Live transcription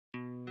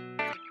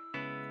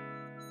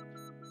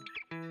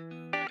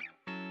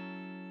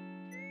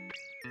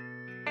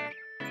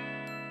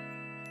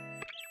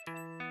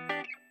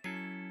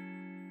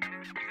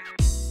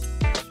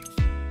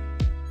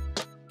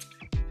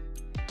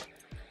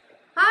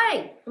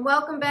Hi, and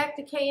welcome back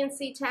to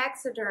K&C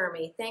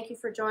Taxidermy. Thank you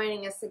for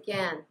joining us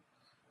again.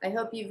 I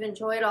hope you've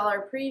enjoyed all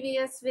our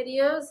previous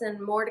videos and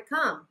more to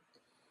come.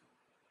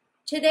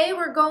 Today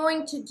we're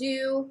going to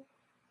do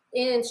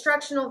an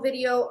instructional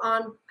video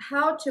on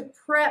how to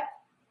prep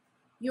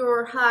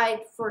your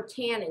hide for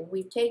tanning.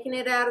 We've taken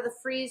it out of the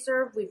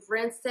freezer, we've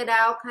rinsed it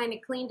out, kind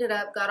of cleaned it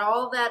up, got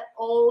all that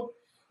old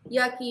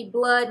yucky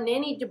blood and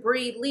any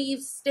debris,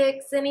 leaves,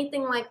 sticks,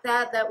 anything like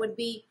that that would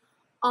be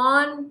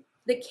on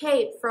the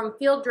cape from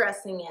field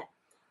dressing it.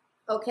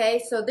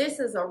 Okay, so this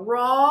is a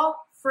raw,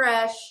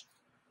 fresh,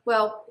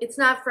 well, it's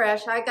not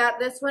fresh. I got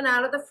this one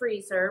out of the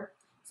freezer,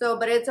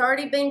 but it's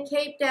already been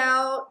caped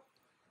out.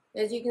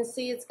 As you can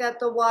see, it's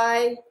got the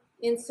Y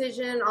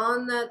incision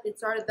on the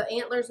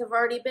antlers have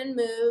already been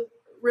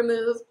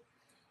removed.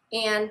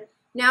 And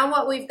now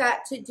what we've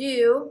got to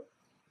do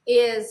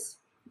is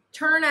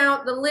turn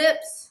out the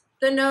lips,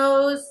 the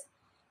nose,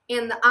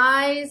 and the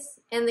eyes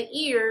and the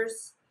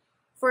ears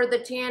for the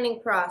tanning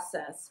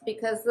process,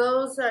 because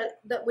those are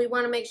that we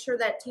want to make sure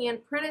that tan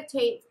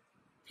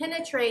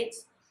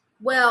penetrates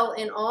well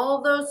in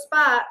all those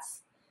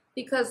spots,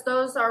 because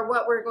those are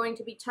what we're going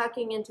to be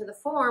tucking into the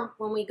form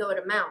when we go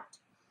to mount.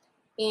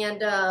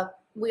 And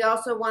we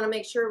also want to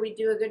make sure we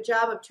do a good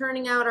job of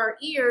turning out our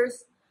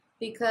ears,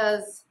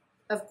 because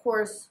of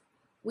course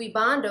we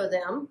bondo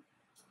them.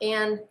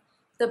 And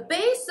the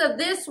base of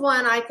this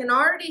one, I can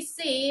already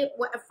see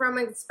from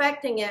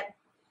inspecting it,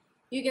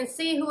 you can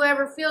see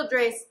whoever field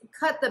dressed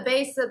cut the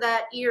base of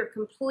that ear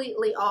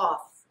completely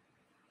off.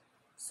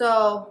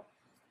 So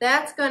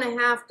that's going to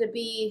have to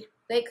be,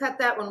 they cut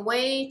that one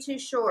way too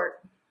short.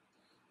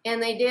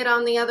 And they did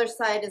on the other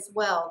side as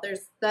well.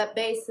 There's that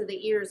base of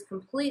the ear is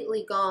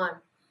completely gone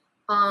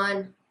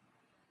on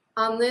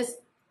this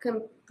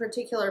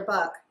particular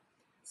buck.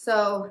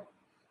 So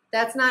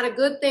that's not a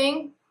good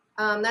thing.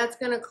 That's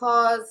going to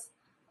cause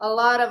a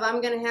lot of,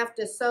 I'm going to have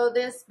to sew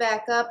this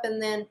back up,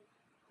 and then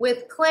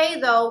with clay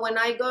though, when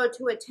I go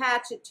to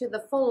attach it to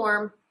the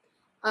form,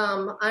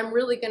 I'm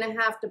really going to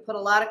have to put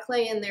a lot of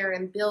clay in there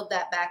and build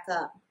that back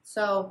up.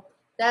 So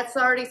that's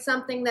already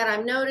something that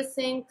I'm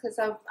noticing, because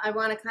I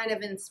want to kind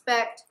of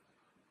inspect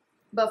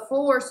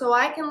before, so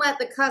I can let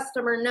the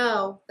customer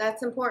know.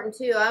 That's important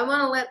too. I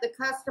want to let the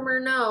customer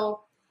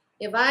know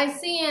if I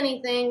see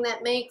anything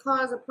that may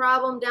cause a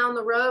problem down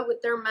the road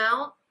with their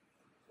mount.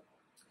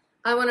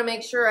 I want to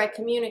make sure I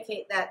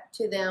communicate that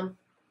to them.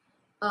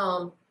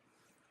 So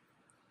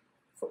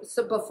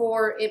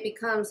before it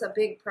becomes a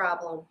big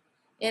problem.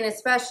 And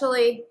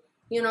especially,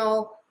 you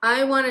know,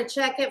 I want to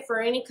check it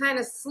for any kind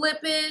of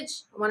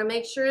slippage. I want to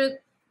make sure,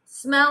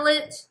 smell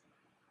it.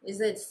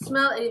 Is it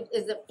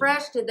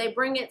fresh? Did they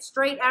bring it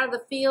straight out of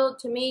the field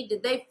to me?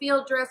 Did they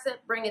field dress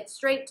it, bring it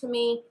straight to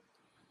me?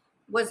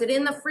 Was it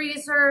in the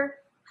freezer?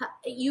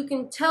 You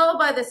can tell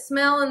by the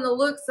smell and the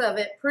looks of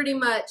it pretty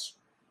much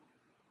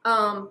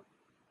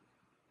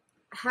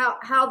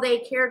how they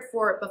cared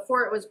for it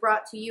before it was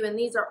brought to you. And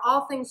these are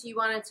all things you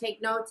want to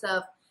take notes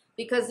of,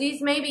 because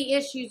these may be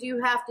issues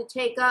you have to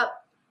take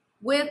up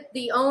with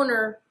the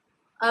owner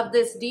of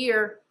this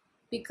deer,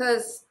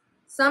 because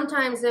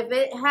sometimes if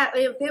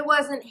it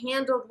wasn't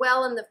handled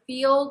well in the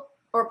field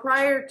or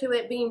prior to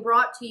it being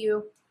brought to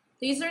you,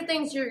 these are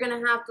things you're going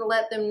to have to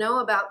let them know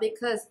about,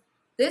 because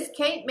this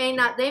cape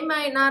they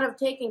might not have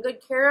taken good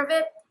care of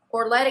it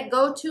or let it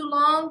go too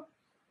long.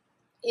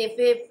 If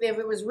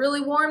it was really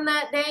warm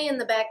that day and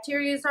the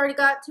bacteria's already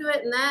got to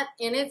it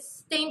and it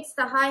stinks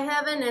to high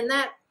heaven and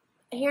that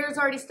hair's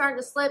already starting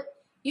to slip,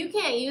 you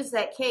can't use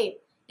that cape.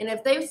 And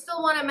if they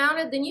still want it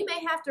mounted, then you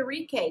may have to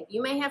recape.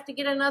 You may have to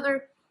get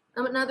another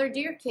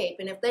deer cape.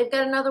 And if they've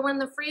got another one in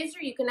the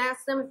freezer, you can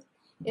ask them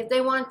if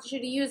they want you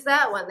to use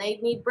that one. They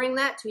need to bring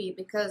that to you,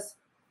 because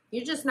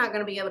you're just not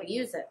going to be able to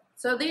use it.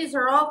 So these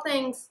are all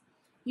things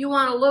you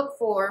want to look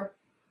for,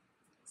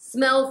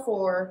 smell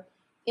for,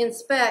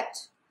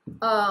 inspect,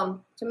 to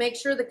make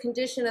sure the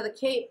condition of the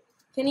cape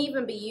can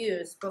even be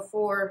used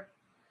before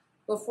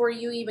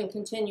you even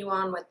continue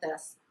on with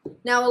this.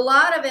 Now a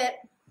lot of it,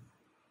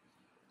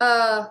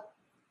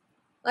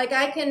 like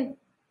I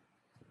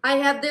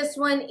have this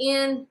one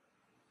in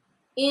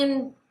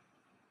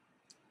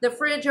the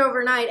fridge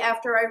overnight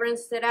after I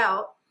rinsed it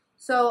out,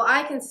 so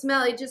I can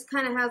smell it. Just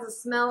kind of has a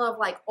smell of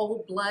like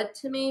old blood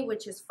to me,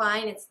 which is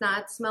fine. It's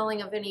not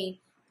smelling of any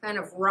kind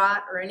of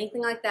rot or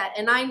anything like that,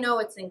 and I know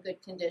it's in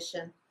good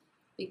condition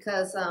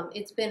because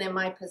it's been in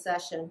my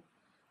possession.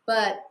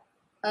 But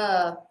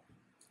I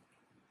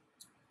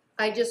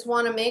just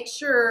want to make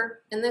sure,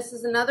 and this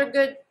is another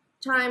good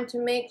time to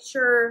make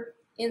sure,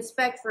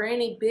 inspect for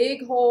any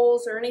big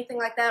holes or anything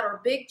like that, or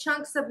big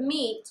chunks of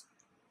meat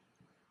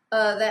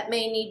that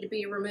may need to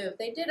be removed.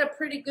 They did a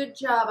pretty good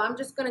job. I'm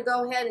just going to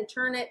go ahead and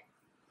turn it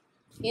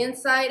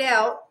inside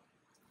out,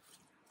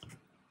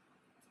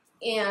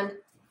 and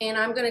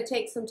I'm going to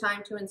take some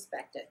time to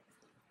inspect it.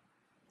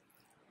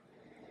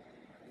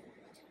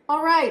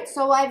 All right,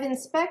 so I've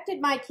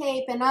inspected my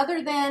cape, and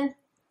other than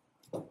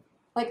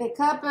like a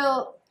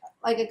couple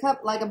like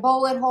a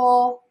bullet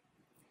hole.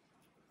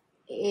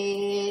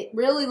 It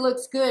really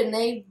looks good, and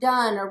they've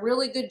done a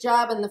really good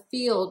job in the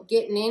field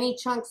getting any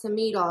chunks of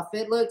meat off.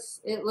 It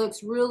looks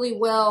really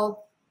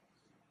well.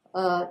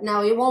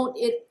 Now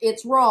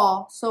it's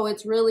raw, so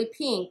it's really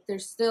pink.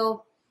 There's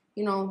still,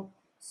 you know,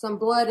 some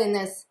blood in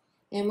this,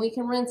 and we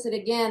can rinse it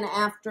again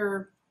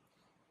after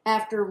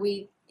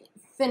we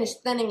finish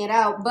thinning it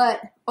out.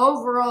 But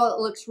overall,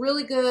 it looks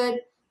really good.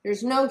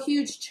 There's no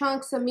huge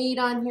chunks of meat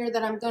on here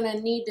that I'm going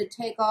to need to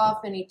take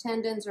off, any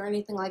tendons or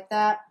anything like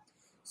that.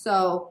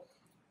 So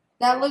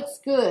that looks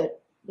good.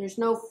 There's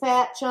no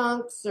fat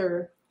chunks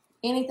or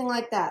anything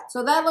like that.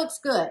 So that looks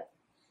good.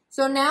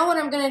 So now what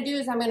I'm going to do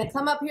is I'm going to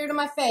come up here to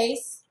my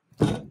face,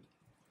 and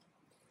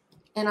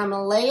I'm going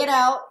to lay it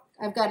out.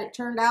 I've got it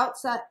turned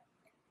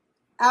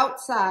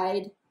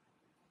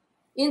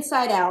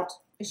inside out,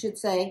 I should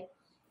say.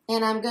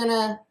 And I'm going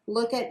to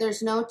look at,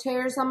 there's no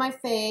tears on my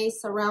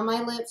face, around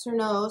my lips or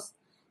nose.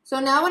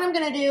 So now what I'm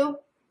going to do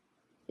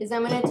is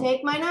I'm going to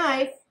take my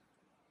knife,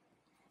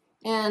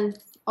 and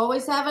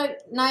always have a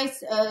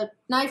nice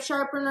knife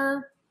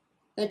sharpener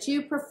that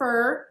you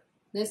prefer.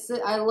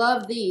 I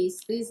love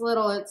these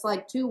little, it's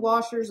like 2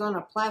 washers on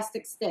a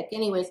plastic stick.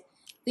 Anyways,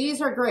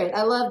 these are great.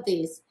 I love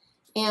these.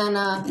 And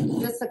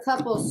just a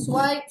couple of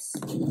swipes,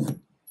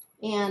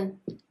 and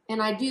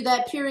I do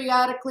that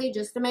periodically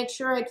just to make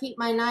sure I keep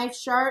my knife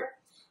sharp.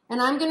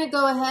 And I'm going to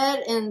go ahead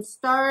and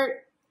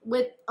start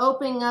with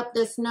opening up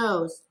this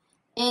nose.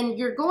 And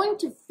you're going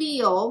to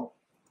feel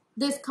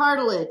this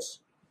cartilage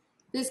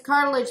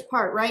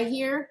part right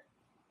here,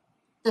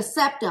 the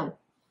septum.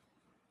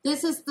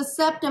 This is the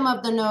septum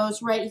of the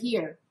nose right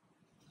here.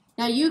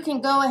 Now you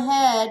can go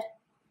ahead,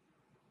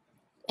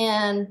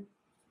 and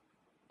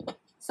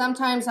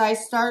sometimes I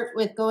start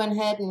with going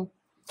ahead and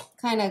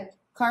kind of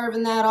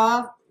carving that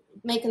off,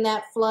 making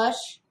that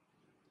flush.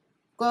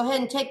 Go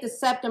ahead and take the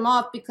septum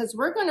off, because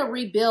we're going to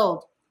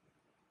rebuild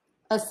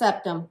a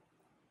septum.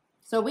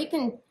 So we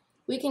can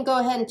go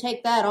ahead and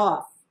take that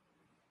off.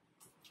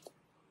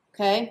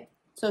 Okay?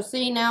 So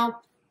see,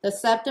 now the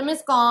septum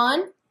is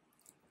gone.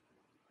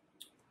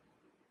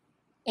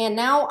 And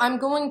now I'm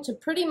going to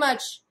pretty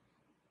much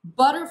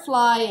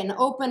butterfly and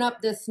open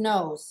up this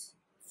nose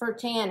for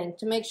tanning,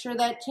 to make sure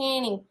that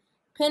tanning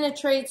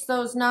penetrates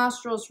those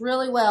nostrils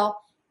really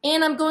well.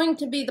 And I'm going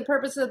to be, the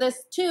purpose of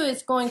this too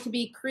is going to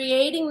be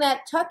creating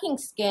that tucking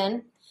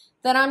skin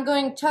that I'm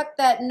going to tuck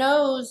that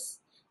nose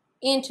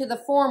into the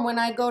form when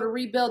I go to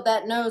rebuild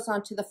that nose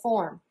onto the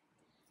form.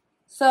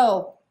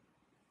 So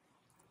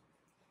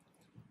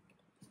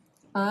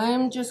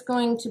I'm just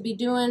going to be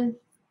doing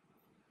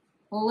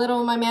a little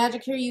of my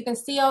magic here. You can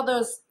see all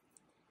those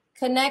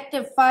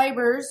connective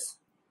fibers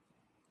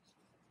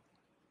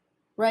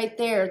right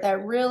there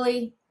that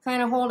really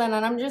kind of hold on.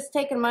 And I'm just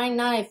taking my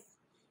knife,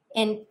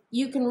 and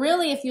you can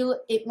really,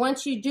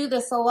 once you do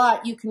this a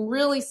lot, you can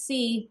really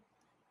see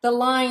the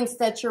lines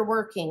that you're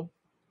working.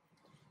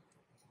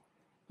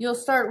 You'll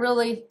start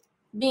really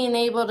being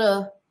able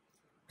to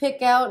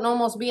pick out and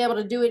almost be able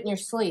to do it in your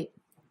sleep.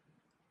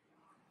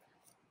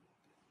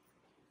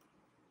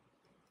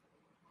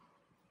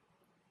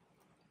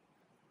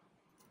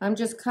 I'm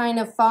just kind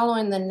of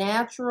following the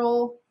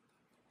natural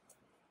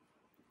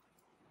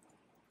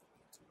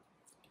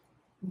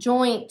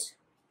joints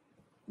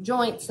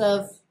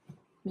of,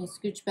 let me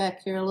scooch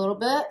back here a little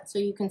bit so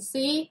you can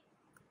see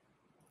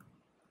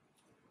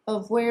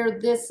of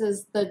where this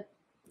is the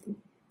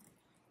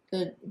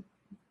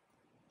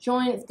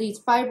joint, these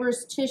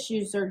fibrous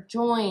tissues are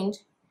joined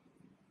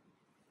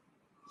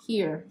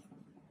here.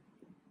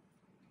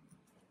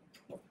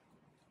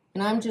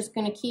 And I'm just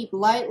going to keep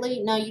lightly.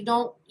 Now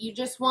you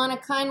just want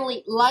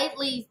to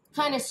lightly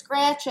kind of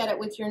scratch at it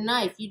with your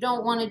knife. You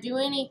don't want to do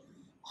any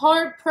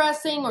hard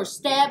pressing or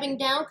stabbing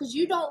down, because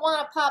you don't want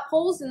to pop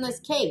holes in this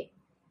cape.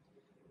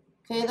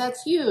 Okay,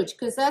 that's huge,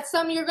 because that's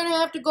something you're going to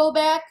have to go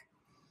back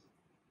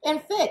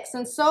and fix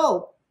and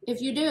sew if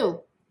you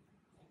do.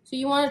 So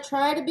you want to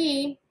try to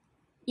be,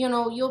 you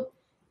know,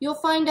 you'll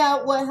find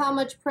out how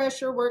much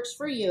pressure works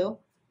for you.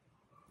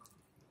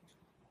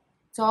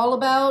 It's all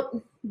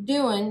about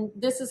doing.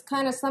 This is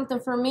kind of something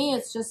for me.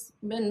 It's just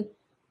been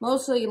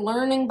mostly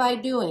learning by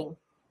doing.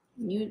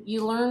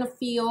 You learn to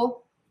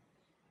feel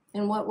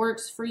and what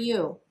works for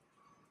you.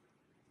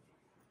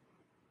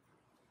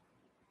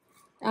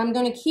 I'm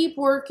going to keep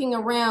working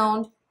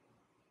around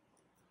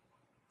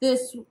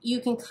this.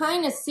 You can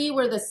kind of see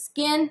where the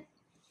skin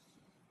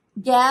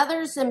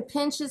gathers and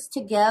pinches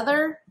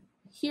together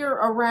here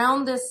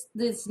around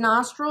these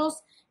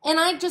nostrils, and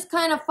I just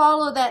kind of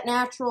follow that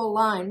natural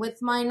line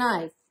with my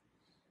knife.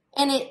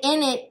 And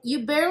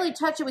you barely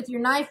touch it with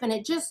your knife, and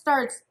it just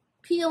starts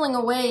peeling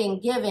away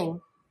and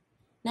giving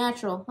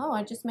natural. Oh,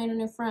 I just made a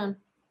new friend.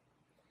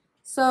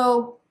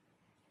 So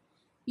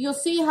you'll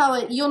see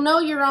how you'll know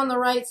you're on the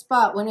right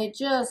spot when it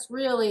just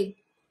really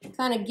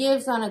kind of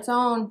gives on its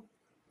own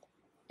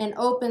and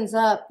opens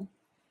up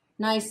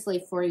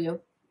nicely for you.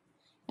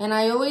 And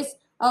I know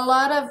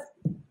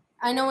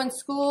in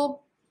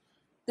school,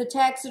 the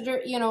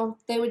taxidermy, you know,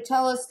 they would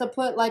tell us to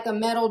put like a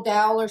metal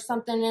dowel or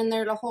something in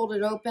there to hold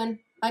it open.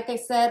 Like I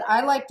said,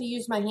 I like to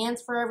use my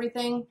hands for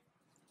everything.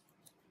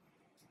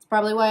 It's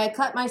probably why I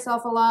cut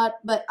myself a lot,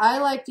 but I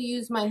like to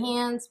use my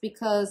hands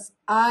because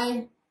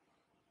I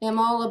am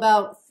all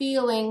about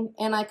feeling,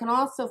 and I can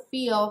also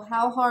feel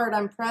how hard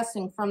I'm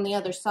pressing from the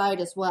other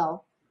side as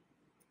well.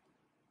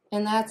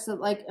 And that's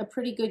like a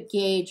pretty good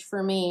gauge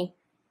for me.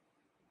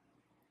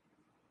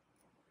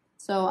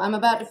 So I'm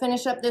about to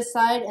finish up this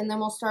side, and then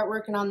we'll start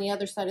working on the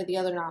other side of the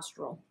other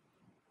nostril.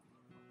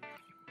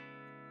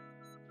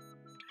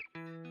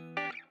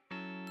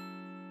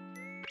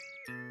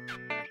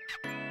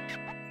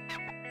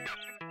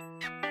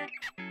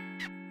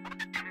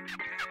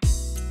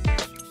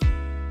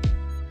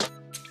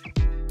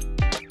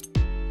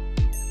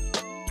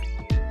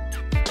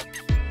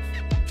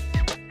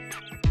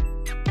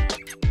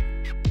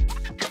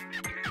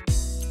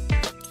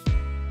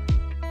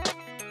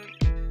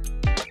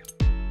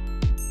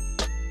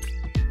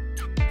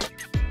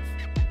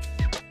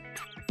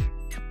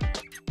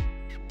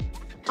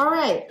 All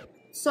right,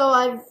 so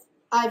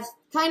I've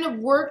kind of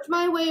worked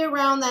my way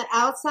around that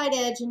outside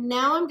edge, and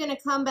now I'm going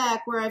to come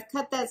back where I've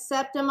cut that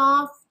septum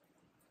off,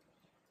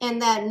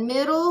 and that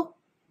middle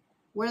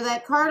where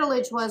that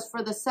cartilage was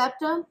for the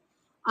septum,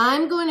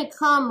 I'm going to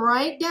come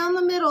right down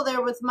the middle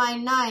there with my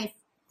knife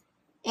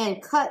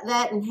and cut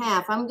that in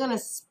half. I'm going to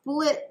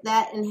split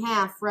that in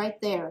half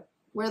right there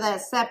where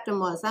that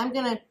septum was. I'm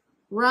going to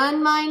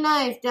run my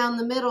knife down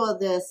the middle of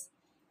this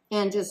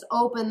and just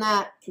open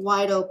that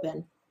wide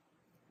open.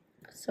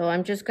 So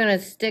I'm just going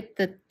to stick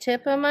the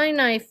tip of my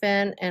knife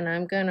in, and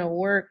I'm going to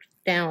work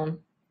down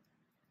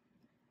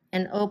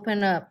and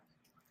open up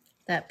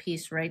that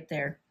piece right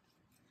there,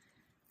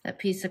 that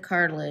piece of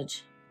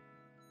cartilage.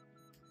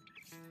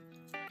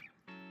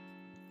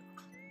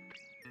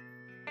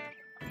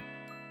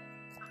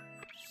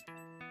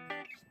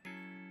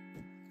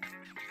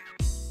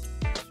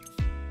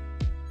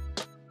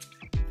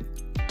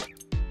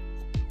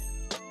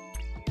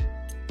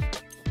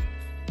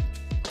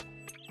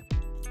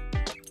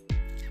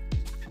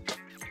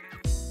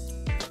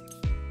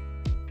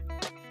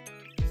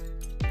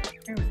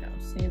 There we go.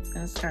 See, it's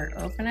going to start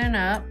opening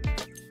up.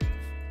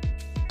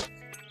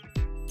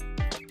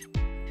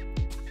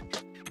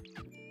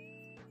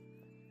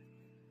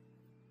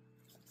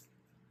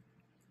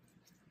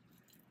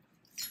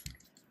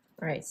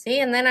 All right, see,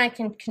 and then I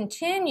can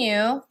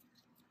continue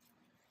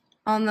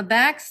on the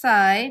back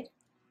side.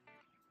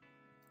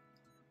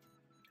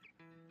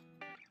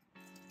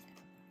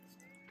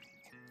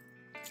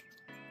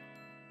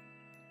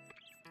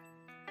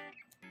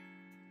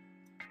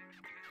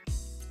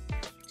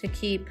 To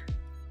keep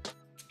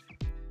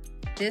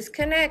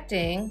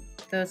disconnecting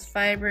those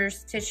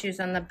fibrous tissues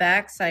on the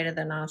back side of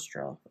the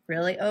nostril,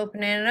 really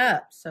opening it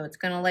up so it's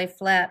going to lay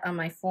flat on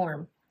my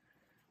form.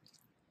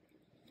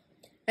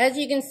 As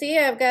you can see,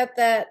 I've got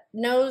that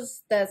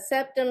nose, the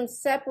septum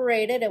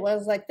separated. It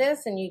was like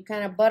this, and you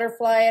kind of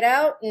butterfly it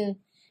out, and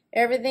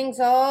everything's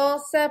all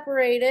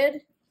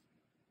separated.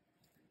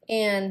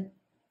 And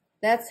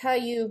that's how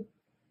you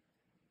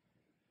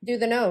do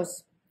the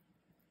nose.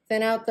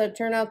 Turn out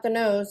the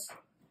nose.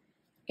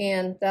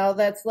 And all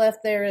that's left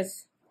there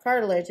is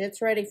cartilage.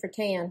 It's ready for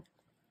tan.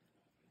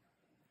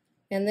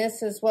 And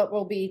this is what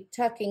we'll be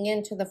tucking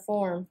into the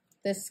form,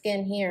 this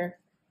skin here.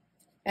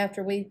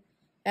 After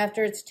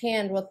it's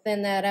tanned, we'll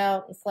thin that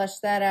out and flesh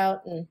that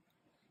out, and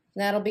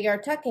that'll be our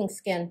tucking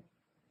skin.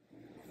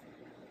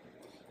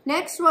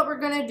 Next, what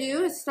we're going to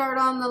do is start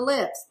on the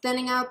lips,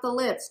 thinning out the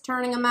lips,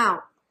 turning them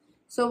out.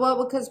 So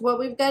what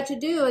we've got to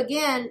do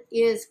again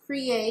is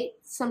create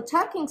some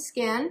tucking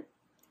skin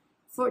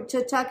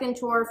to tuck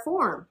into our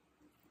form.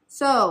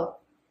 So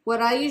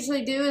what I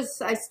usually do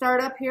is I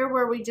start up here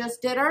where we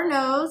just did our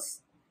nose,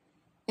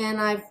 and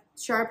I've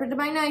sharpened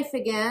my knife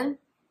again,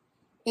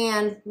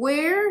 and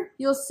where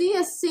you'll see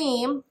a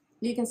seam,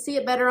 you can see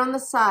it better on the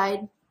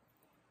side,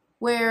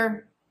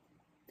 where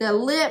the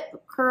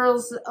lip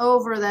curls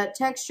over, that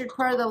textured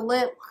part of the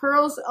lip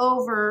curls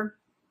over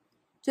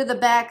to the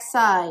back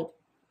side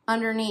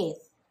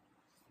underneath.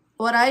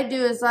 What I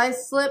do is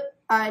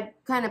I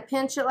kind of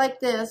pinch it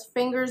like this,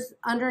 fingers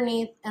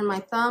underneath and my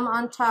thumb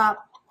on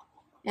top,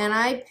 and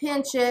I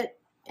pinch it,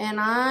 and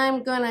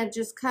I'm going to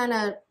just kind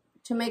of,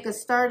 to make a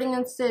starting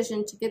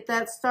incision to get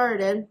that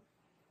started,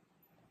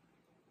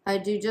 I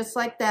do just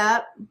like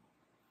that,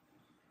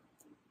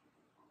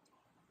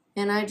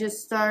 and I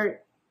just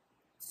start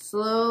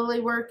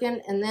slowly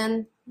working, and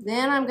then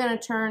I'm going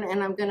to turn,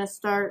 and I'm going to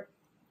start,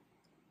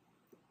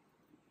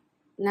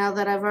 now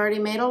that I've already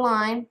made a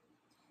line,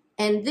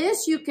 and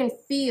this you can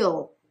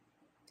feel.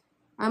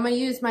 I'm going to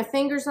use my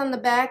fingers on the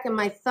back and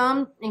my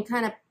thumb and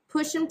kind of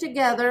push them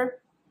together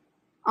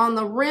on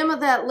the rim of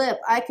that lip.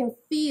 I can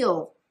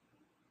feel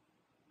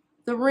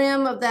the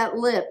rim of that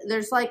lip.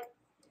 There's like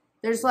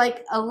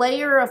a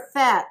layer of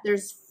fat.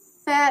 There's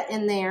fat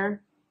in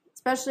there,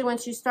 especially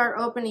once you start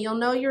opening. You'll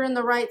know you're in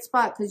the right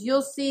spot because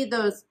you'll see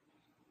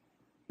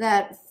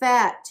that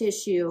fat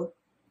tissue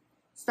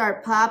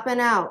start popping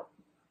out.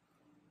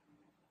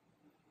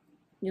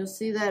 You'll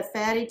see that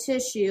fatty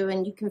tissue,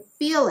 and you can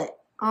feel it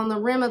on the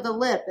rim of the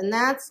lip, and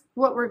that's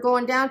what we're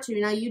going down to.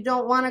 Now, you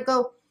don't want to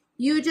go,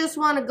 you just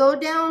want to go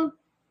down,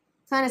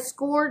 kind of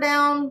score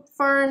down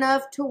far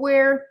enough to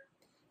where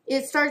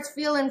it starts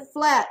feeling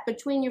flat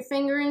between your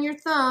finger and your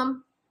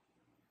thumb,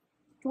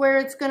 to where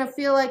it's going to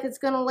feel like it's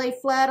going to lay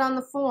flat on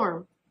the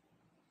form.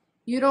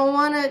 You don't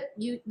want to,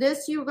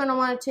 you're going to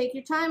want to take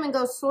your time and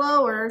go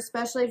slower,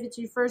 especially if it's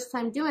your first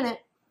time doing it,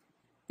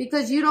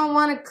 because you don't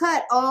want to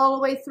cut all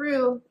the way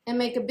through and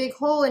make a big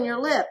hole in your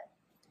lip,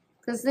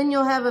 because then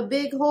you'll have a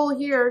big hole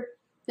here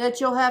that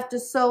you'll have to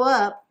sew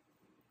up.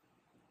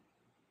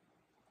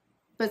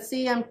 But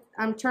see,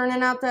 I'm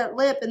turning out that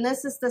lip, and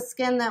this is the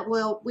skin that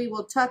we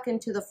will tuck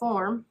into the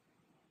form.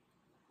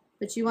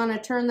 But you want to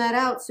turn that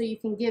out so you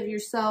can give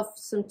yourself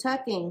some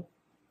tucking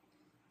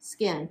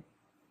skin.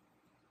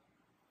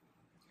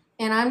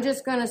 And I'm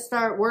just going to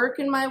start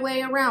working my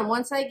way around.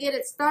 Once I get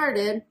it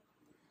started,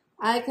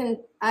 I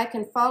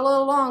can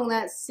follow along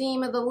that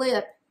seam of the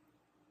lip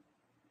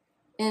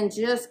and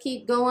just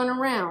keep going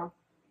around.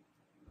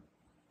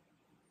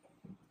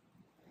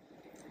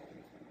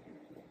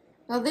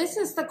 Now this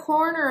is the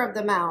corner of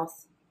the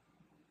mouth.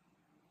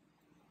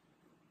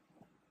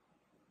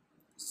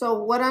 So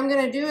what I'm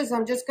going to do is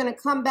I'm just going to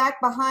come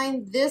back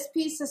behind this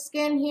piece of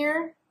skin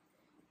here,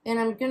 and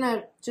I'm going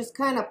to just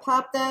kind of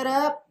pop that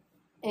up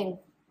and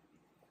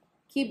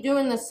keep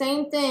doing the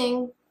same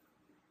thing.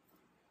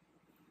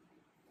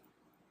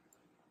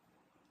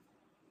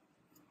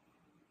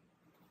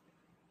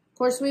 Of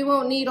course, we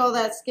won't need all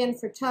that skin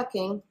for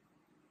tucking,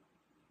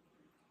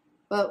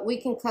 but we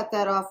can cut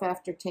that off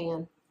after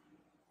tan.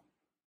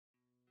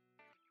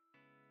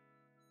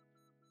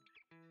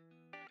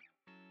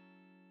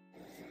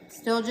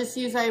 Still just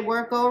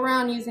go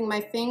around using my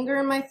finger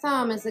and my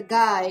thumb as a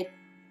guide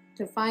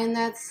to find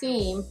that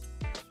seam.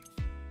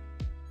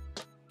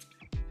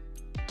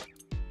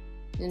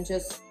 And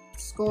just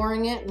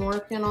scoring it and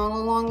working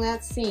all along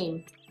that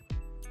seam.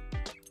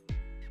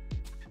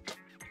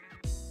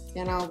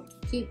 And I'll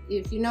keep,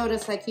 if you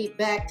notice, I keep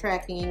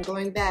backtracking and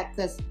going back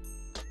because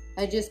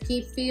I just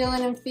keep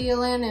feeling and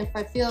feeling. And if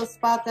I feel a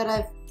spot that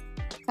I've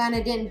kind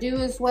of didn't do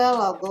as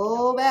well, I'll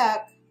go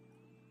back.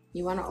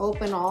 You want to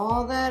open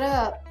all that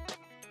up.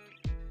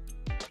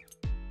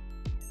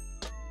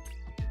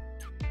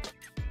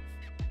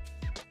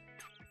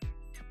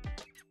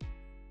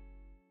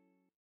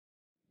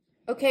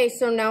 Okay,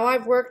 so now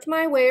I've worked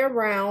my way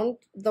around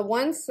the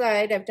one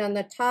side. I've done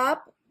the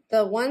top,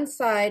 the one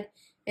side,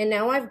 and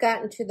now I've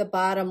gotten to the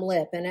bottom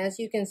lip. And as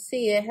you can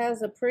see, it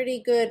has a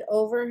pretty good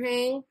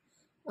overhang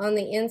on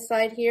the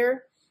inside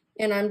here.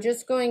 And I'm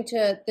just going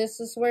to, this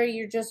is where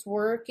you're just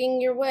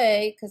working your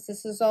way, because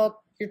this is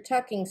all your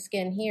tucking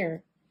skin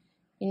here.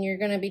 And you're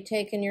going to be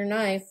taking your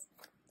knife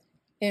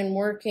and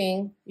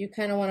working. You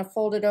kind of want to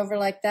fold it over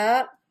like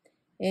that,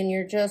 and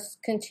you're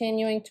just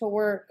continuing to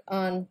work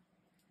on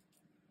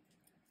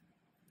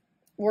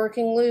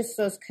working loose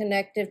those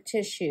connective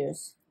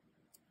tissues,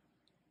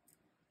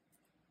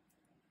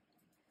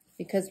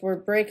 because we're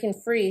breaking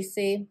free.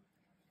 See,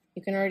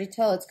 you can already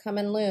tell it's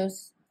coming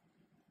loose,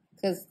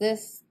 because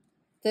this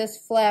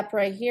flap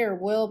right here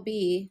will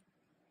be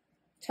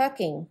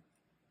tucking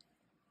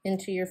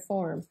into your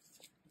form.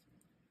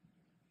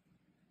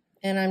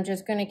 And I'm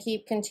just going to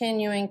keep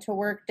continuing to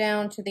work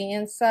down to the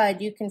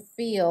inside. You can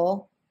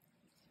feel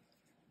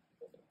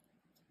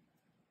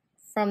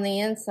from the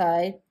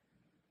inside,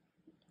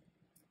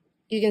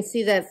 you can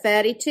see that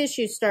fatty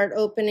tissue start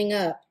opening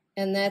up,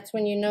 and that's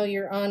when you know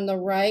you're on the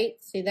right.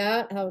 See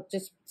that? How it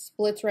just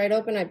splits right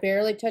open? I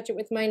barely touch it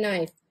with my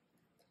knife.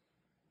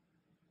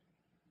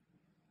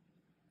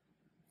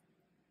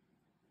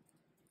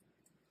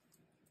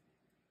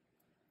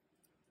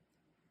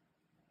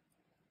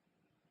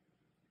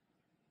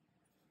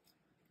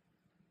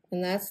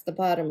 And that's the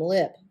bottom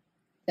lip,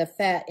 the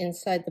fat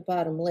inside the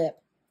bottom lip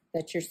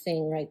that you're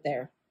seeing right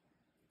there.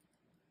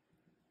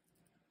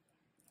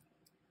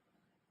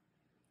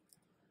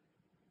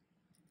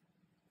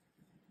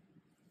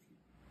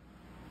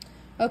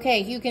 Okay,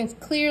 you can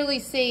clearly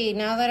see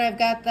now that I've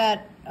got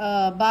that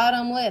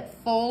bottom lip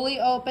fully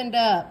opened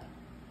up.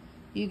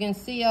 You can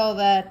see all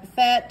that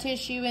fat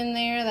tissue in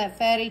there, that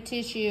fatty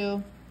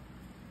tissue.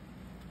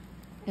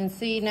 And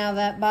see now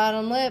that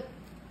bottom lip,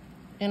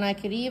 and I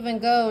could even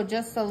go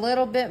just a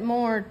little bit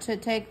more to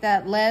take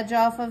that ledge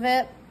off of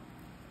it.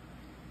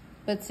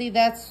 But see,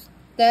 that's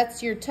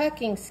your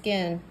tucking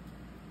skin.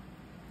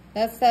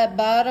 That's that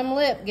bottom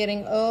lip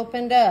getting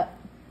opened up.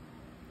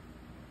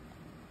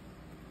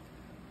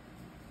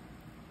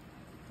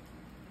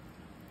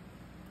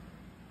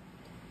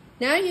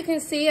 Now you can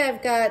see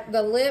I've got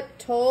the lip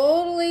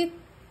totally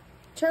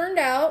turned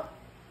out.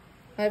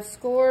 I've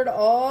scored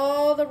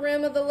all the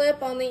rim of the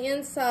lip on the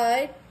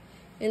inside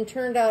and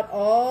turned out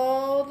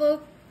all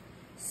the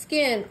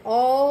skin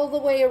all the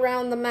way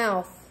around the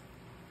mouth.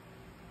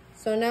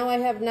 So now I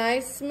have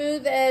nice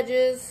smooth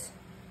edges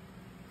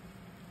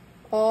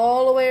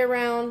all the way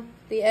around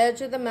the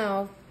edge of the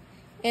mouth,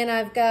 and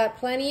I've got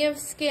plenty of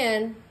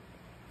skin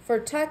for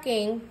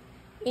tucking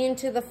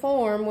into the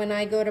form when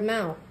I go to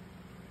mount.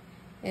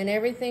 And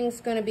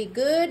everything's going to be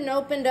good and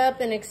opened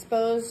up and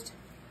exposed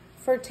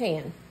for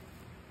tan.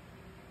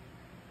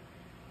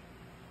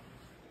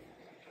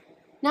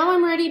 Now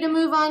I'm ready to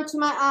move on to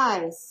my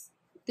eyes.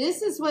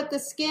 This is what the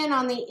skin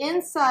on the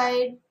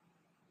inside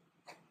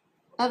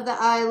of the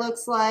eye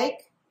looks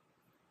like.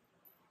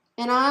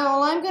 And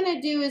all I'm going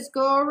to do is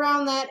go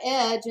around that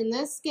edge, and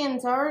this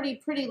skin's already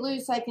pretty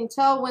loose. I can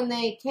tell when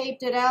they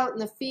caped it out in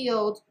the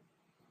field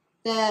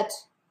that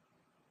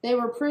they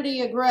were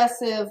pretty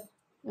aggressive.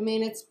 I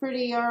mean, it's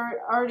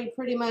already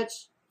pretty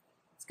much,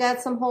 it's got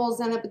some holes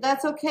in it, but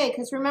that's okay,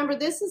 because remember,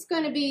 this is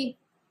going to be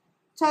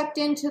tucked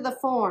into the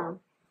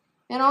form.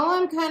 And all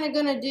I'm kind of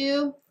going to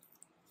do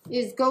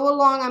is go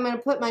along. I'm going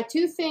to put my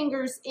 2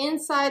 fingers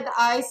inside the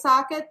eye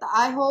socket, the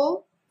eye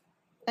hole,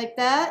 like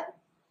that.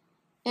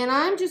 And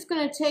I'm just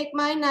going to take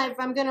my knife.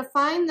 I'm going to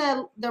find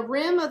the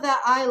rim of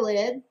that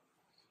eyelid,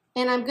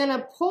 and I'm going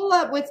to pull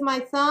up with my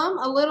thumb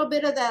a little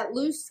bit of that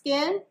loose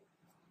skin.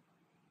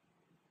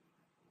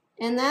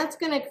 And that's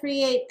going to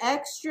create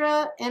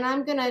extra, and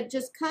I'm going to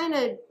just kind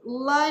of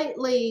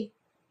lightly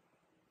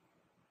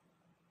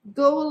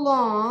go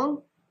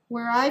along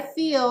where I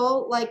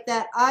feel like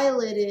that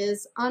eyelid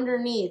is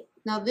underneath.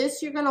 Now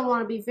this you're going to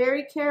want to be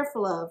very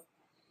careful of.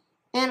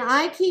 And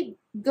I keep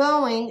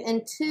going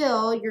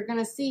until you're going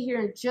to see here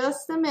in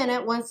just a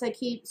minute, once I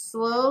keep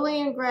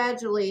slowly and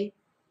gradually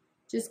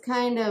just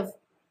kind of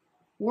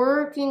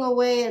working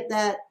away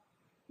at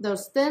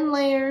those thin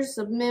layers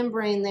of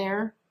membrane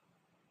there.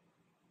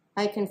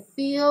 I can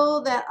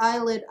feel that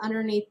eyelid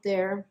underneath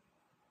there.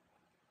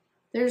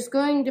 There's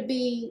going to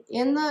be,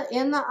 in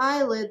the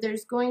eyelid,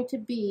 there's going to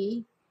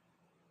be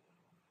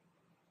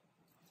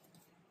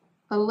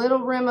a little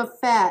rim of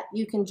fat.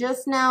 You're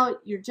just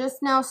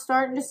now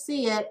starting to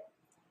see it.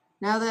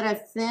 Now that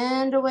I've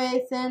thinned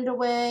away.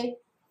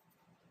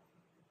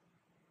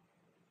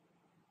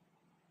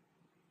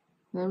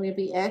 I'm going to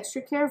be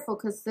extra careful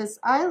because this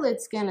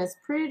eyelid skin is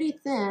pretty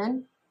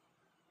thin.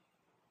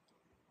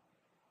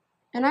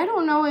 And I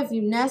don't know if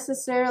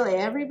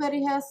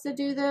everybody has to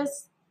do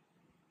this.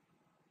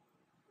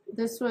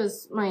 This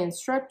was my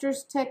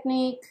instructor's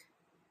technique.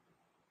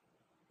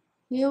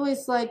 He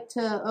always liked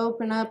to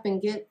open up and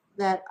get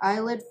that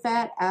eyelid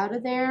fat out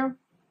of there.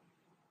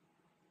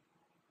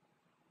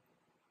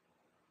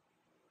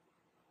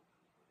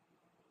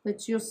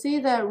 But you'll see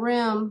that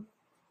rim,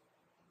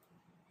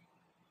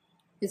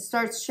 it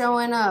starts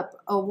showing up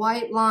a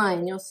white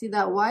line. You'll see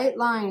that white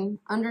line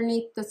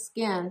underneath the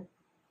skin.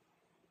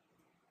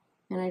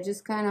 And I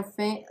just kind of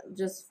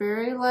just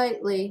very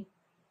lightly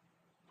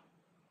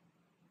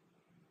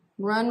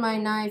run my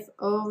knife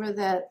over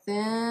that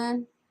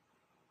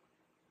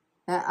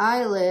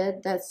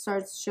eyelid that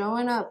starts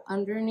showing up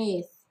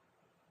underneath.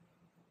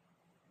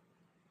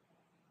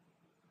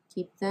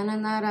 Keep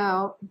thinning that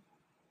out.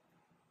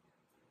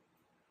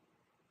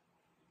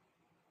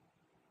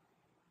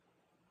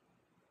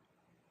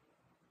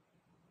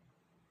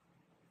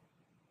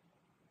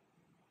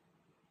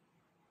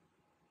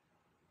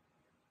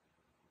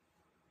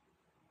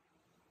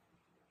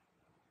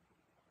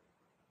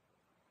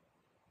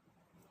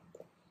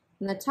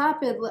 And the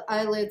top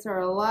eyelids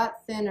are a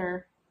lot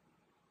thinner.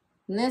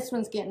 And this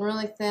one's getting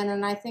really thin,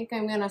 and I think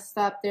I'm going to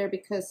stop there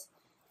because,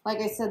 like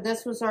I said,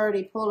 this was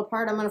already pulled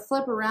apart. I'm going to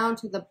flip around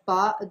to the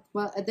bottom.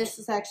 Well, this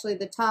is actually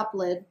the top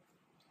lid.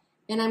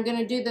 And I'm going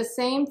to do the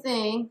same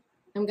thing.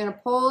 I'm going to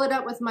pull it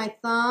up with my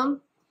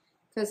thumb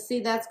because, see,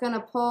 that's going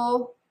to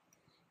pull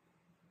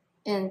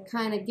and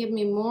kind of give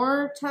me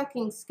more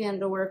tucking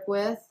skin to work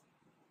with.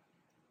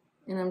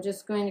 And I'm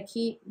just going to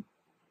keep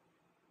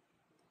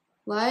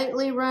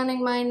lightly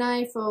running my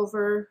knife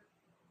over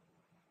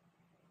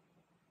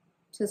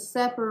to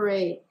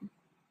separate.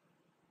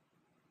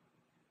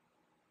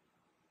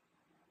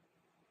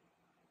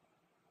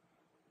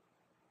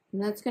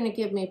 And that's going to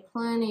give me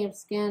plenty of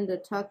skin to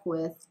tuck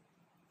with.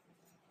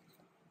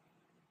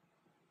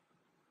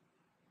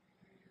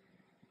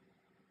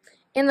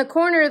 In the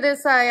corner of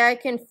this eye, I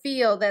can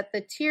feel that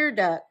the tear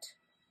duct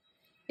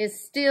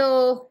is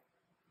still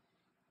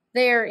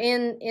there.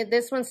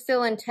 This one's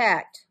still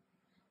intact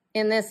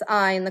in this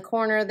eye, in the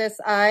corner of this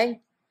eye.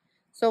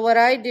 So what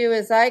I do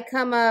is I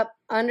come up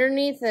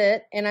underneath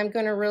it, and I'm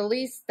going to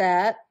release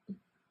that.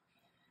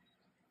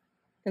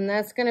 And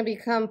that's going to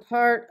become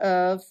part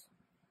of,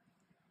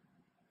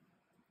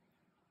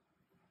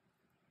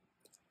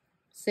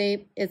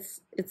 see,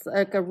 it's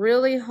like a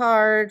really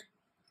hard,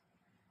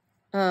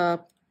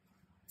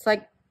 it's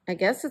like, I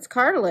guess it's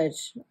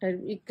cartilage,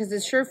 because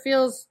it sure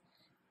feels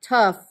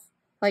tough,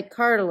 like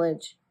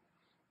cartilage.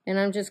 And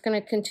I'm just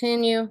going to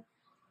continue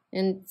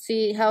and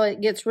see how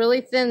it gets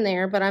really thin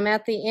there, but I'm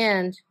at the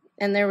end,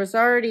 and there was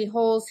already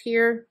holes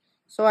here,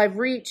 so I've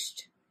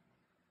reached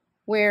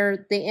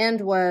where the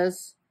end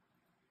was.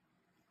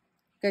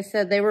 Like I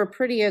said, they were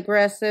pretty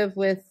aggressive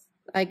with,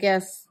 I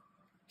guess,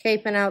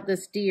 caping out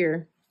this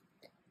deer.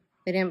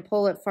 They didn't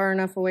pull it far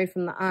enough away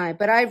from the eye,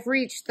 but I've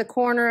reached the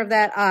corner of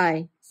that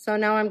eye, so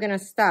now I'm going to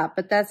stop.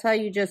 But that's how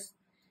you just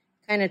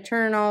kind of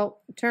turn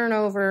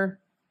over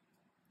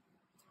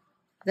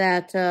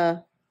that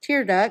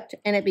tear duct,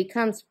 and it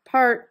becomes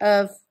part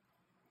of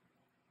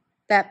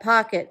that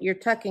pocket, your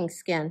tucking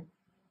skin.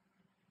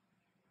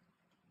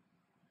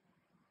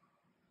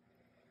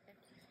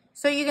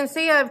 So you can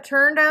see I've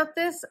turned out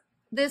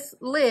this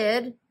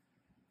lid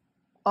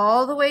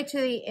all the way to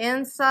the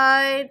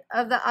inside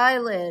of the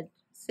eyelid.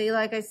 See,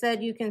 like I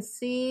said, you can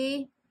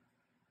see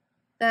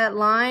that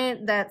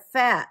line, that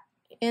fat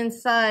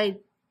inside.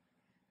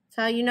 That's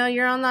how you know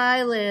you're on the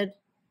eyelid.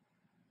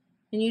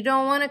 And you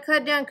don't want to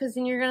cut down because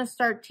then you're going to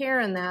start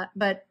tearing that.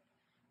 But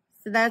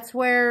so that's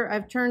where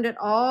I've turned it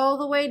all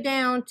the way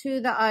down to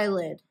the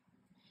eyelid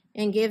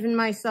and given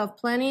myself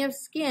plenty of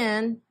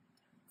skin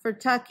for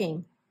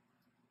tucking.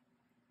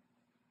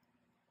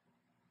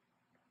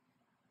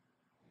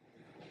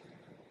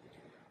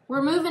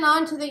 We're moving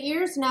on to the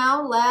ears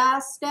now.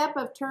 Last step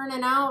of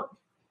turning out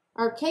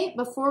our cape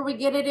before we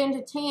get it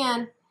into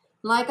tan.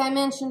 Like I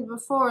mentioned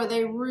before,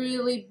 they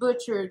really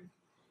butchered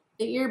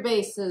the ear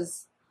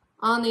bases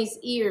on these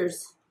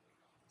ears.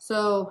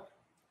 So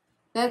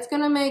that's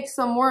going to make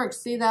some work.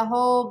 See that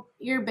whole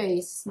ear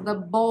base, the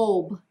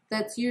bulb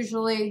that's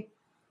usually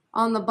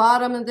on the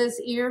bottom of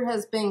this ear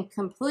has been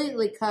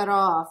completely cut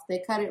off.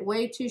 They cut it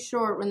way too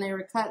short when they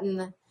were cutting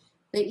the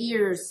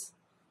ears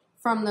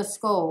from the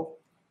skull.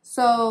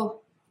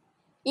 So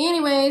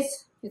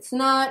anyways, it's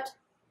not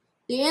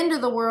the end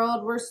of the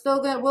world. We're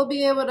still good. We'll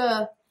be able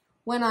to,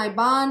 when I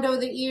bondo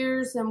the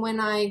ears and when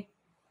I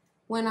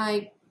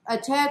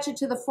attach it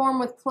to the form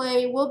with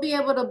clay, we'll be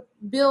able to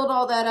build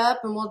all that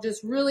up, and we'll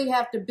just really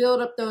have to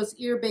build up those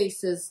ear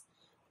bases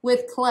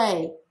with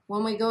clay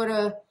when we go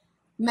to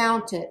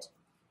mount it.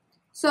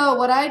 So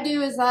what I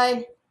do is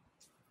I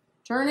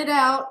turn it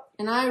out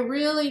and I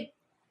really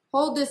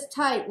hold this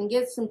tight and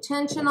get some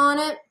tension on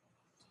it,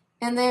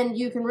 and then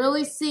you can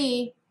really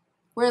see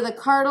where the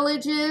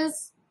cartilage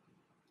is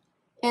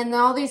and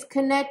all these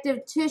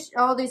connective tissue,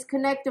 all these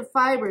connective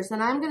fibers,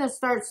 and I'm going to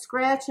start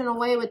scratching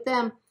away with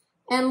them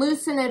and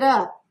loosen it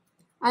up.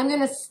 I'm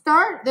going to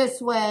start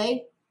this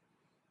way,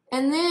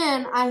 and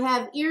then I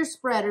have ear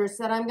spreaders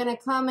that I'm going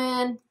to come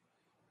in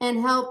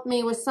and help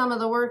me with some of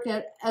the work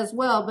as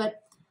well.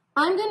 But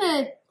I'm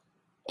going to,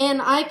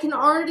 and I can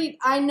already,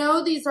 I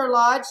know these are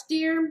lodged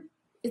ear.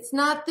 It's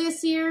not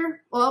this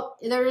ear. Well,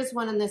 there is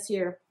one in this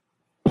ear.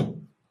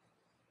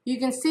 You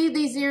can see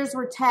these ears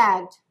were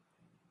tagged.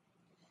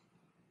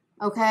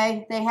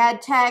 Okay, they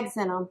had tags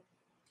in them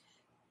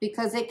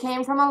because it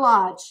came from a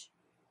lodge.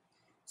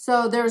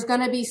 So there's going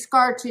to be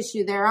scar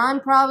tissue there.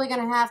 I'm probably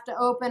going to have to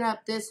open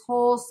up this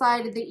whole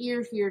side of the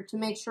ear here to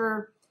make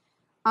sure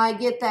I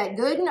get that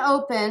good and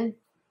open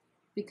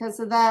because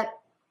of that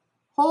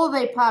hole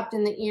they popped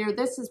in the ear.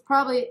 This is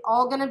probably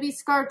all going to be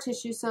scar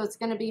tissue, so it's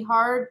going to be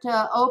hard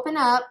to open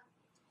up.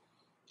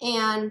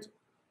 And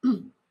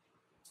I'm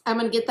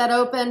going to get that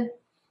open,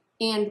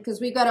 and because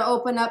we've got to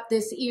open up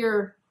this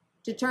ear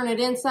to turn it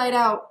inside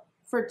out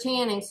for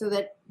tanning so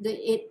that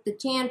the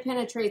tan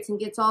penetrates and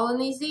gets all in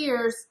these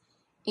ears.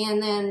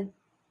 And then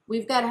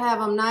we've got to have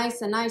them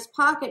a nice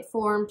pocket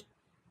formed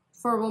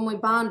for when we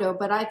bondo.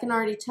 But I can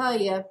already tell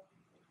you,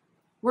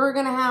 we're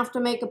going to have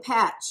to make a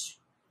patch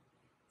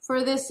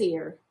for this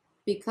ear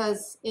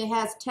because it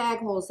has tag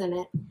holes in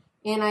it.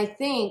 And I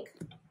think,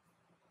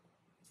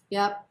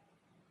 yep,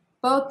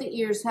 both the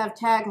ears have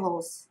tag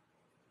holes.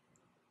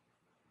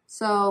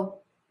 So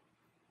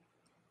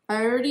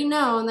I already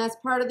know, and that's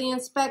part of the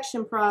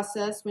inspection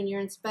process when you're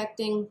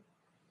inspecting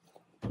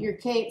your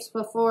capes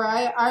before.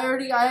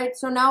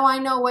 So now I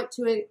know what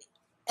to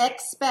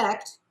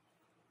expect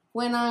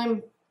when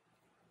I'm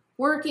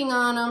working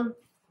on them.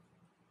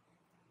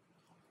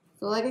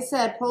 So like I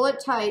said, pull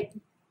it tight.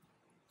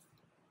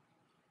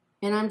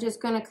 And I'm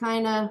just going to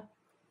kind of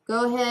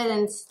go ahead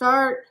and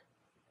start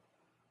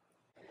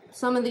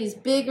some of these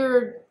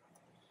bigger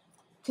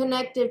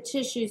connective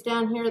tissues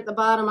down here at the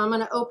bottom. I'm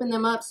going to open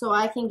them up so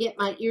I can get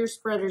my ear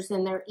spreaders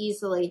in there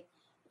easily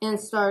and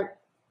start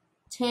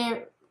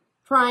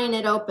prying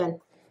it open.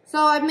 So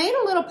I've made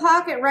a little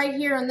pocket right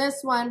here in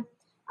this one.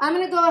 I'm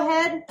going to go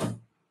ahead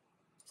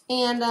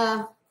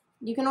and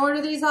you can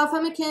order these off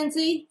of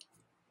K&C.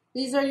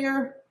 These are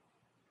your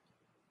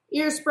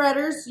ear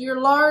spreaders, your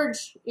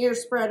large ear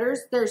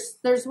spreaders.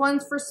 There's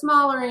ones for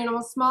smaller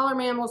animals, smaller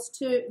mammals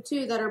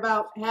too that are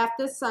about half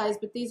this size,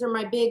 but these are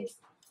my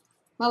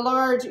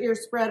large ear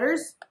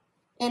spreaders.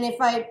 And if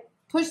I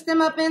push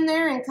them up in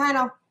there and kind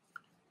of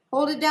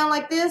hold it down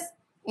like this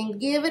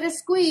and give it a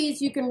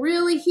squeeze, you can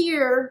really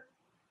hear,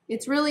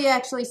 it's really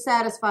actually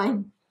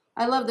satisfying.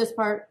 I love this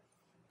part.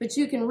 But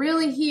you can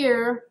really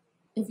hear,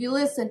 if you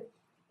listen,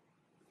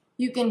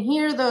 you can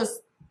hear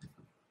those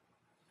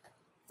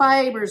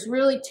fibers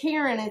really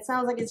tearing. It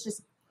sounds like it's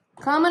just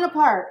coming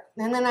apart.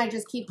 And then I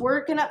just keep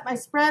working up my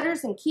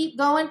spreaders and keep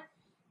going.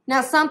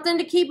 Now something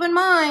to keep in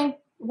mind,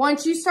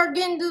 once you start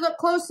getting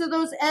close to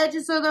those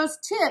edges or those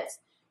tips,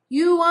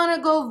 you want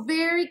to go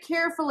very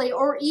carefully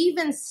or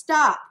even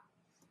stop.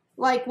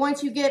 Like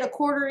once you get a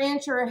 1/4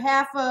 inch or a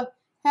half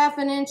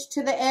an inch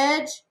to the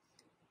edge,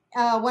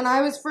 when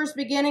I was first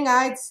beginning,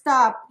 I'd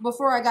stop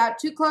before I got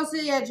too close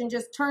to the edge and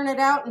just turn it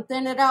out and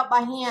thin it out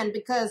by hand,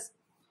 because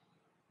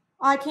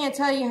I can't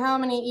tell you how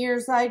many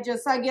ears I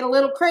get a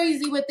little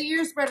crazy with the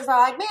ear spreaders. I'm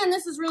like, man,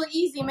 this is really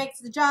easy. It makes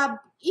the job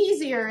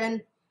easier.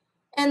 And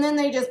then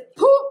they just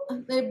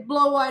poof, they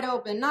blow wide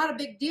open. Not a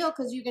big deal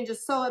because you can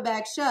just sew it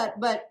back shut,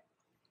 but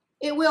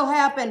it will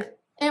happen.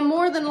 And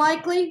more than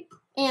likely,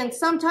 and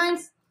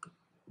sometimes,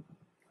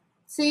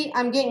 see,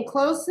 I'm getting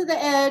close to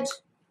the edge.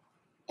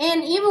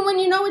 And even when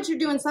you know what you're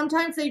doing,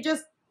 sometimes they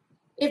just,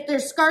 if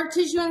there's scar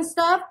tissue and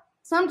stuff,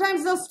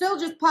 sometimes they'll still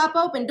just pop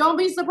open. Don't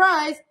be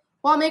surprised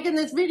while making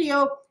this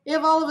video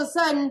if all of a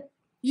sudden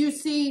you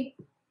see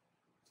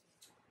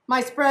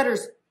my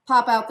spreaders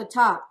pop out the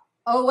top.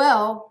 Oh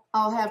well,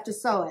 I'll have to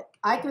sew it.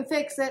 I can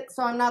fix it,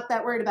 so I'm not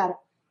that worried about it.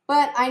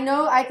 But I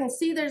know I can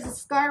see there's a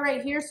scar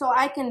right here, so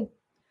I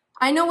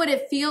know what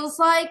it feels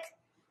like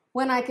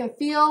when I can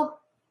feel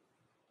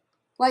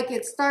like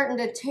it's starting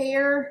to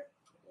tear.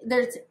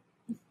 There's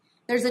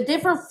a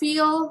different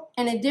feel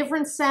and a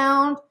different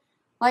sound.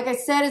 Like I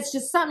said, it's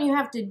just something you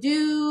have to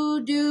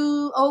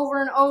do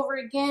over and over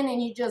again,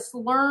 and you just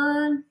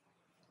learn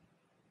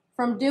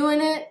from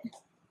doing it.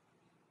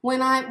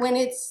 When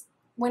it's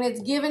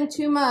given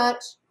too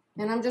much,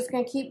 and I'm just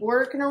gonna keep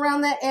working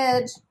around that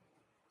edge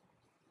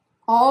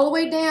all the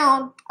way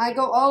down. I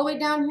go all the way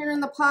down here in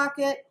the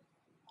pocket,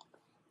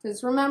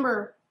 because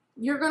remember,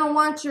 you're gonna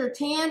want your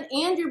tan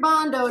and your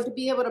Bondo to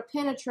be able to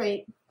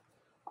penetrate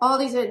all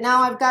these.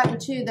 Now I've gotten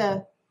to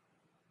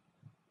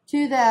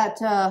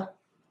that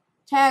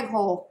tag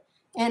hole,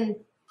 and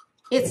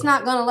it's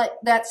not going to let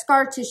that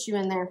scar tissue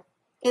in there.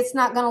 It's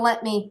not going to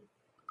let me.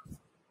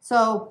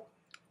 So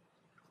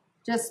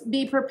just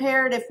be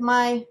prepared. If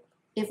I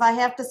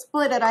have to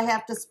split it, I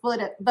have to split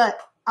it, but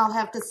I'll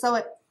have to sew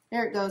it.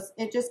 There it goes.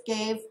 It just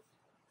gave.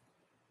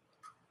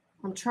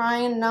 I'm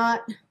trying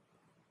to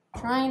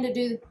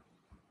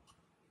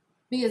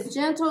be as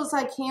gentle as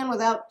I can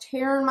without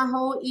tearing my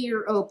whole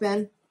ear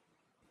open.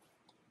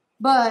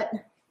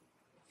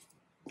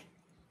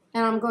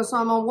 So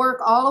I'm gonna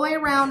work all the way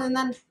around, and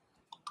then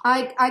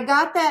I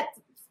got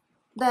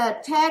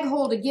that tag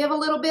hole to give a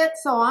little bit,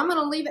 so I'm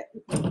gonna leave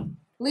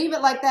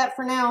it like that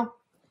for now.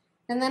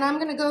 And then I'm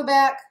gonna go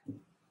back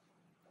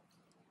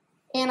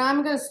and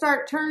I'm gonna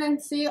start turning.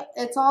 See,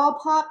 it's all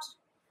popped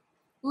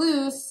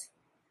loose.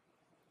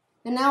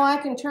 And now I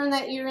can turn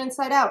that ear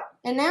inside out.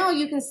 And now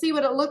you can see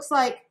what it looks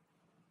like.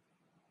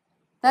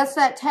 That's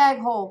that tag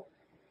hole.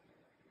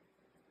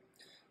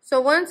 So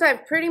once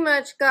I've pretty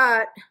much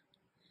got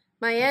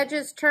my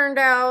edges turned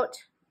out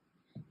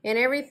and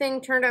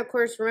everything turned out, of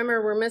course,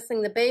 remember we're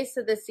missing the base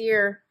of this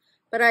ear,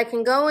 but I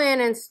can go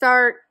in and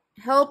start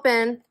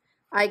helping.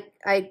 I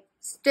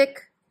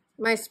stick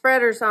my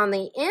spreaders on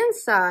the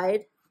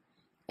inside,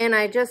 and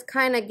I just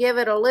kind of give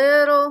it a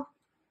little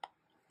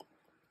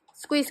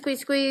squeeze,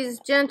 squeeze, squeeze,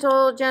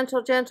 gentle,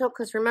 gentle, gentle,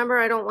 because remember,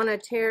 I don't want to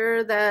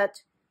tear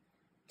that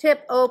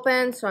tip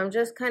open, so I'm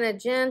just kind of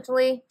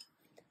gently,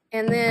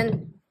 and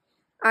then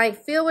I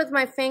feel with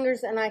my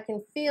fingers, and I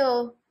can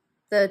feel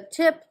the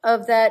tip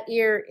of that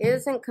ear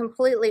isn't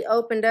completely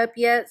opened up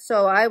yet,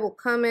 so I will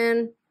come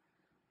in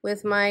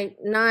with my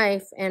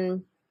knife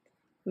and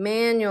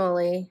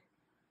manually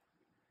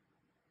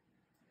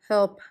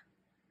help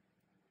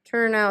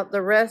turn out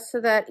the rest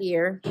of that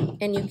ear.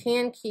 And you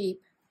can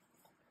keep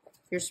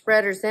your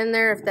spreaders in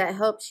there if that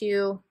helps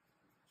you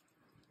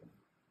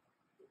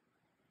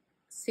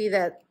see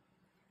that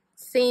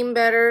seam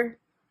better.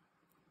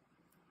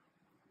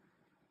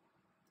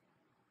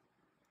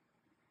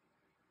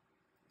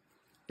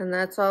 And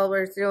that's all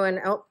we're doing.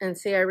 Oh, and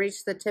see, I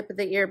reached the tip of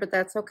the ear, but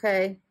that's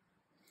okay.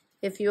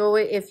 If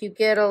you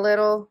get a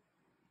little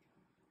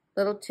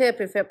tip,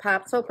 if it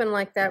pops open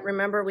like that,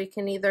 remember we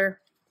can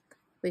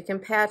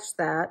patch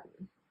that.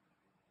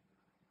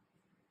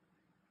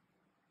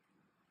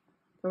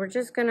 But we're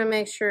just gonna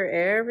make sure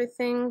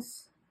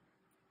everything's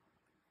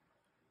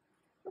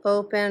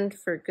opened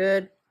for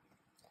good,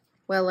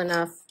 well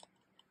enough.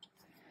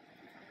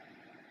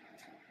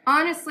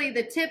 Honestly,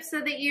 the tips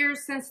of the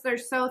ears, since they're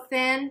so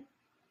thin,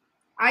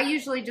 I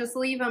usually just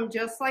leave them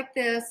just like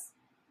this,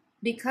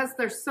 because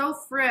they're so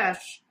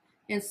fresh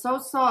and so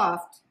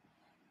soft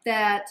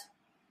that,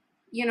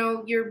 you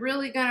know, you're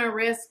really going to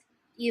risk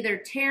either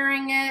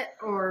tearing it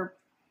or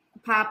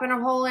popping a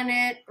hole in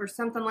it or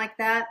something like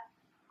that.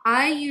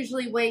 I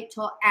usually wait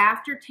till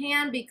after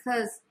tan,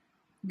 because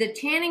the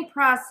tanning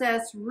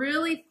process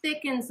really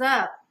thickens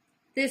up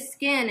this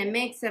skin and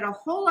makes it a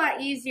whole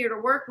lot easier to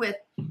work with.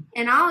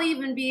 And I'll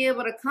even be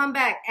able to come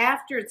back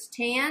after it's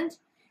tanned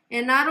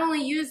and not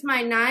only use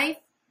my knife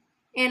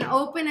and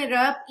open it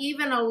up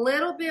even a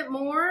little bit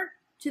more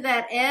to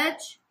that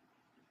edge,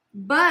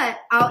 but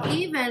I'll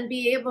even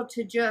be able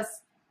to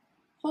just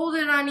hold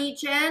it on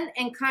each end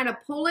and kind of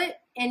pull it,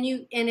 and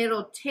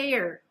it'll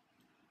tear.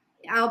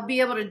 I'll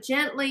be able to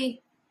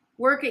gently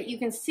work it. You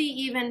can see,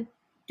 even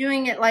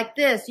doing it like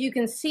this, you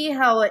can see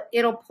how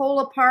it'll pull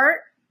apart.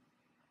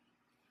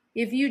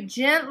 If you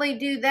gently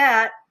do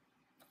that,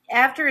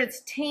 after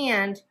it's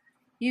tanned,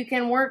 you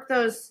can work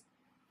those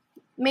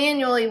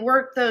manually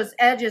work those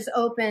edges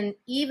open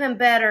even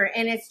better.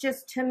 And it's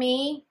just, to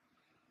me,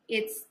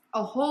 it's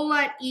a whole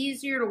lot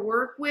easier to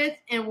work with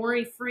and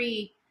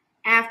worry-free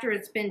after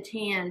it's been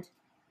tanned.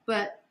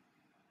 But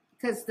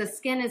because the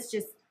skin is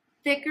just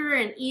thicker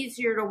and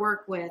easier to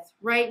work with.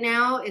 Right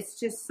now, it's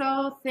just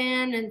so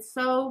thin and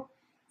so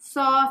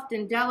soft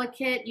and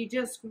delicate, you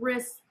just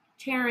risk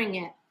tearing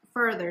it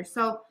further.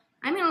 So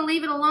I'm going to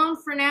leave it alone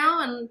for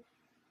now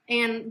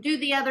and do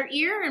the other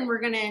ear, and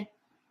we're going to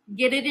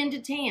get it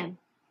into tan.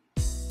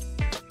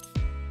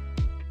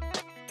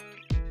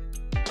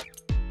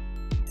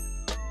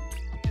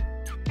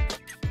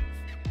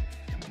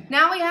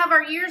 Now we have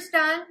our ears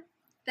done.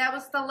 That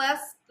was the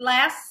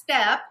last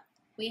step.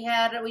 We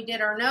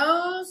did our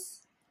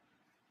nose,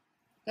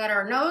 got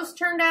our nose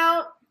turned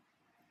out,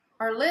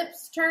 our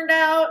lips turned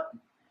out.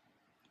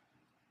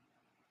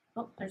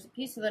 Oh, there's a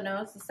piece of the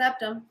nose, the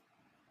septum.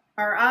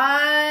 Our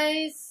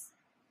eyes,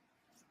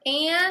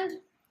 and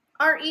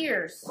our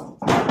ears.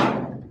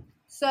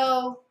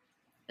 So,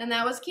 and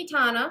that was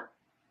Kitana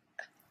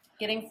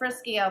getting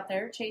frisky out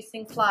there,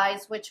 chasing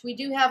flies, which we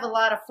do have a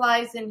lot of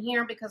flies in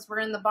here because we're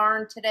in the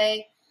barn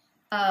today,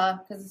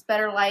 because it's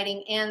better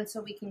lighting, and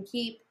so we can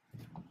keep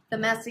the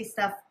messy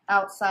stuff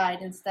outside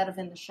instead of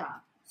in the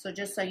shop. So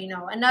just so you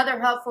know. Another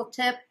helpful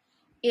tip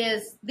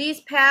is these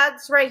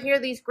pads right here,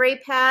 these gray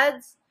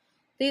pads.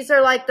 These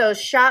are like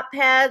those shop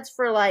pads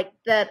for like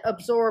that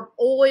absorb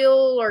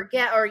oil or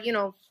you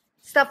know,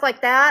 stuff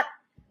like that.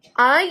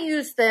 I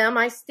use them,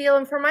 I steal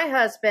them from my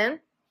husband,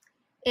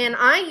 and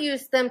I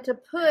use them to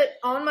put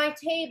on my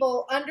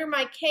table under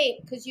my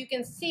cape, because you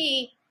can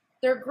see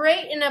they're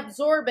great and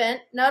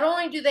absorbent. Not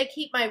only do they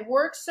keep my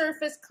work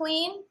surface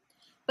clean,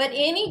 but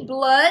any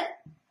blood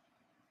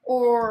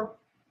or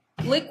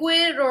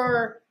liquid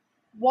or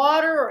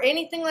water or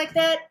anything like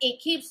that,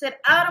 it keeps it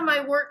out of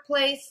my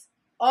workplace,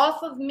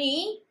 off of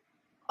me,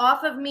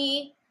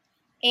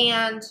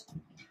 and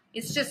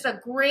it's just a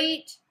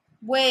great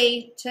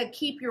way to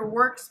keep your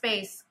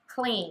workspace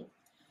clean.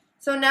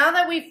 So now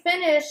that we've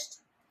finished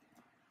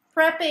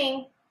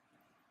prepping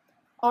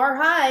our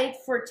hide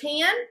for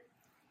tan,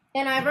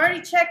 and I've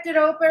already checked it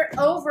over,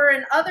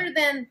 and other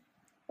than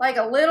like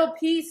a little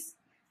piece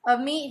of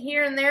meat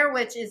here and there,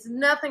 which is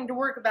nothing to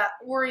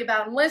worry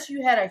about unless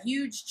you had a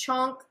huge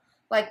chunk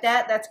like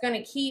that, that's going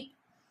to keep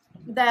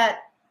that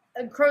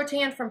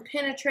crotan from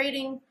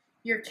penetrating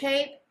your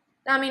cape.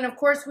 I mean, of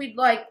course, we'd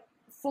like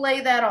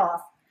fillet that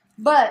off,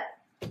 but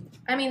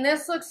I mean,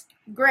 this looks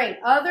great.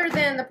 Other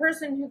than the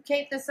person who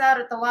caped this out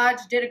at the lodge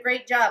did a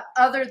great job,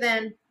 other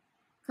than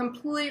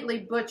completely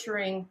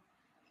butchering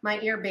my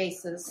ear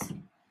bases,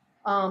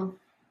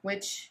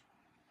 which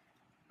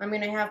I'm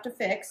going to have to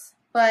fix.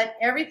 But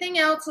everything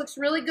else looks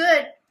really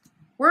good.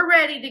 We're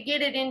ready to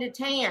get it into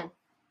tan.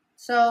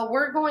 So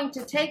we're going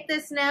to take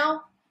this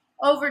now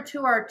over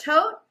to our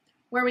tote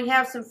where we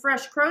have some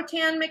fresh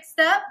crotan mixed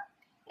up,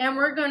 and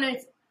we're going to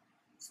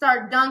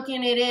start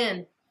dunking it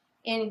in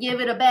and give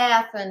it a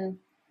bath and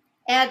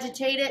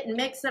agitate it and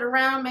mix it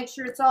around, make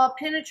sure it's all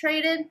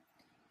penetrated.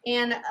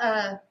 And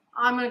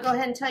I'm going to go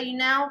ahead and tell you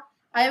now,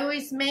 I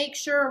always make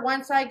sure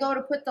once I go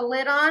to put the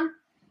lid on,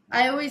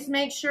 I always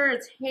make sure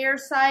it's hair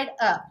side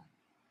up.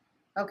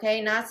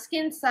 Okay, not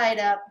skin side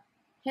up,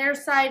 hair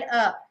side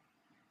up.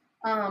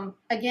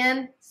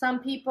 Again, some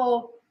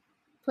people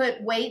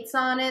put weights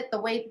on it, the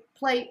weight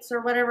plates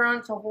or whatever on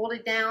it to hold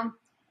it down.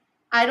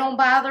 I don't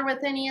bother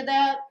with any of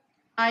that.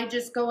 I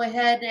just go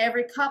ahead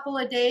every couple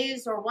of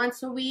days or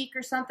once a week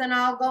or something,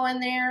 I'll go in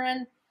there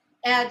and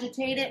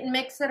agitate it and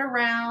mix it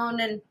around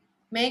and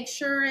make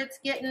sure it's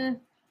getting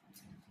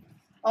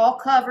all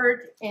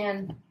covered.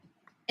 And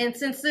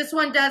since this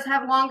one does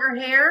have longer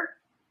hair,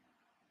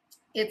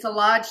 it's a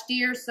lodge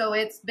deer, so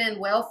it's been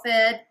well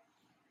fed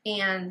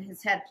and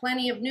has had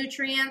plenty of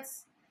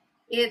nutrients.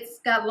 It's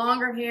got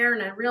longer hair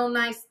and a real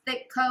nice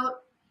thick coat.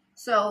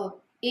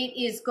 So it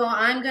is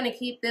I'm going to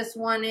keep this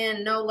one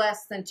in no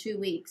less than 2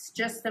 weeks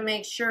just to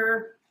make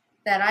sure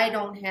that I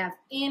don't have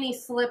any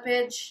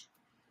slippage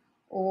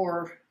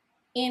or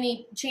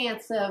any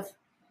chance of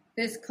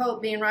this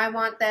coat being I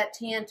want that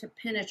tan to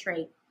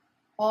penetrate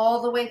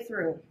all the way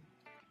through.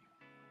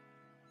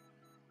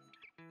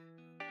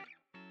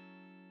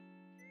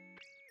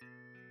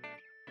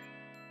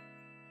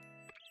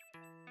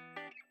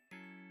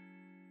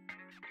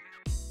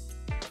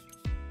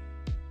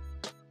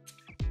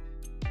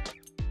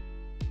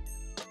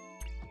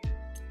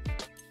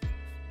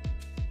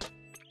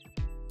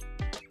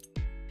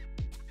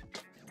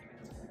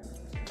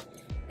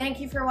 Thank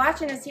you for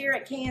watching us here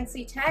at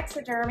K&C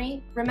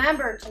Taxidermy.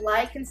 Remember to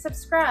like and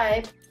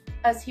subscribe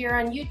us here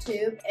on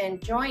YouTube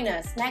and join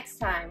us next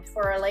time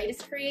for our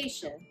latest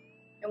creation.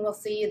 And we'll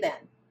see you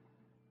then.